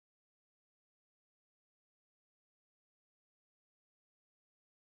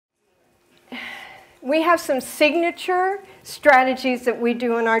We have some signature strategies that we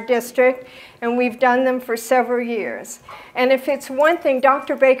do in our district, and we've done them for several years. And if it's one thing,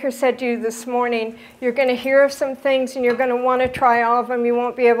 Dr. Baker said to you this morning, you're going to hear of some things and you're going to want to try all of them. You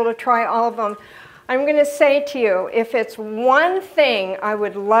won't be able to try all of them. I'm going to say to you, if it's one thing I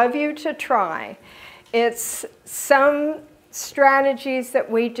would love you to try, it's some strategies that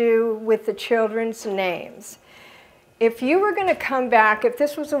we do with the children's names. If you were going to come back, if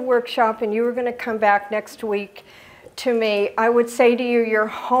this was a workshop and you were going to come back next week to me, I would say to you, your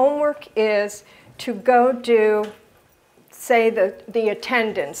homework is to go do, say, the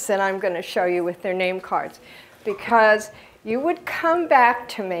attendance that I'm going to show you with their name cards. Because you would come back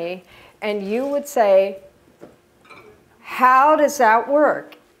to me and you would say, how does that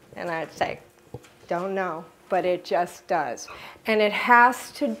work? And I'd say, don't know, but it just does. And it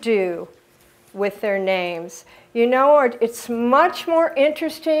has to do with their names. You know, it's much more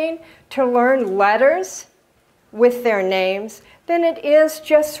interesting to learn letters with their names than it is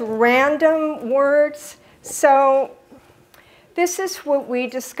just random words. So this is what we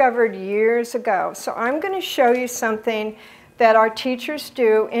discovered years ago. So I'm going to show you something that our teachers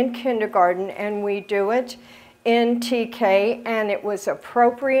do in kindergarten, and we do it in TK, and it was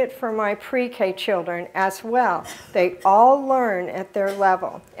appropriate for my pre-K children as well. They all learn at their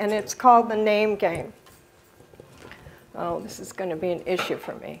level, and it's called the name game. Oh, this is going to be an issue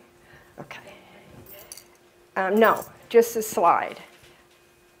for me. Okay. No, just a slide.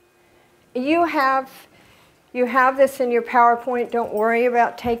 You have this in your PowerPoint. Don't worry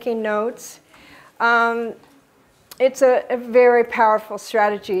about taking notes. It's a very powerful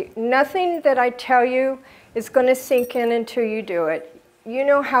strategy. Nothing that I tell you is going to sink in until you do it. You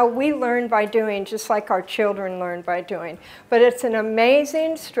know how we learn by doing, just like our children learn by doing. But it's an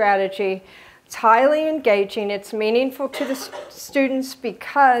amazing strategy. It's highly engaging. It's meaningful to the students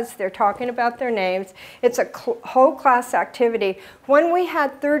because they're talking about their names. It's a whole class activity. When we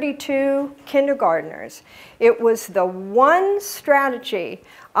had 32 kindergartners, it was the one strategy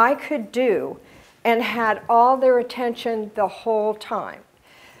I could do and had all their attention the whole time.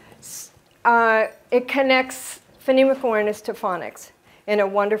 It connects phonemic awareness to phonics in a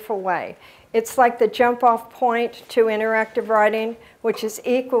wonderful way. It's like the jump-off point to interactive writing, which is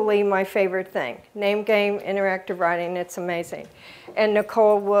equally my favorite thing. Name game, interactive writing, it's amazing. And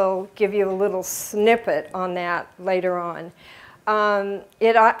Nicole will give you a little snippet on that later on.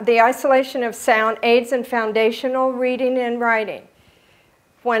 The isolation of sound aids in foundational reading and writing.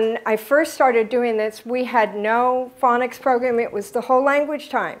 When I first started doing this, we had no phonics program. It was the whole language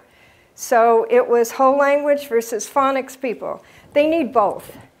time. So it was whole language versus phonics people. They need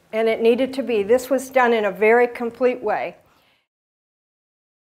both, and it needed to be. This was done in a very complete way.